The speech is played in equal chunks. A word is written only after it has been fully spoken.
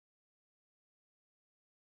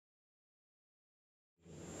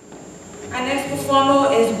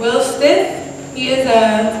performer is Will Stiff. He is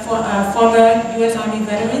a former U.S. Army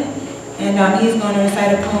veteran, and he's going to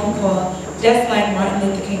recite a poem called Just Like Martin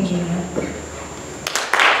Luther King Jr.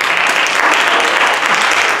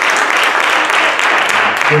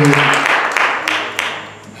 I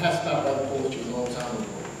had stopped writing poetry a long time ago.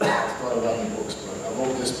 I started writing books, but I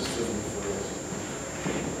wrote this specifically for this.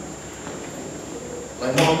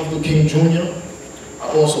 Like Martin Luther King Jr., I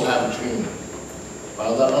also have a dream. But I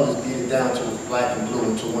let others beat it down till it was black and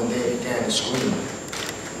blue until one day it began to scream.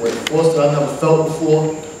 With a force that I never felt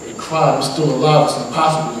before, it cried, I'm still alive, it's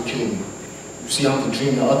impossible to kill me. You see, I'm the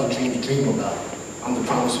dream that other dreams dream about. I'm the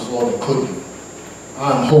promise of all that could be.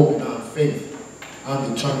 I'm hope and I'm faith.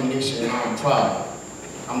 I'm determination and I'm pride.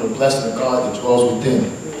 I'm the blessing of God that dwells within,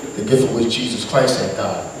 the gift of which Jesus Christ had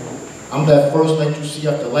died. I'm that first light you see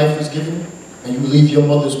after life is given, and you leave your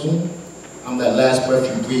mother's womb. I'm that last breath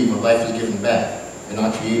you breathe when life is given back, and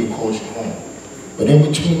our Creator calls you home. But in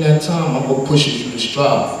between that time, I'm what pushes you to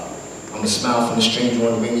strive. I'm the smile from the stranger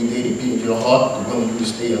on a rainy day, the beat of your heart, the willing you to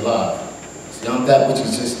stay alive. See, I'm that which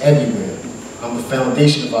exists everywhere. I'm the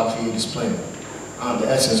foundation of our Creator's plan. I'm the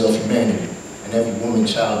essence of humanity, and every woman,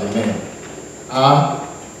 child, and man.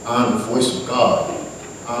 I'm the voice of God.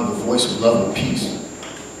 I'm the voice of love and peace.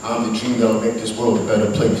 I'm the dream that will make this world a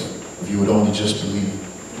better place if you would only just believe.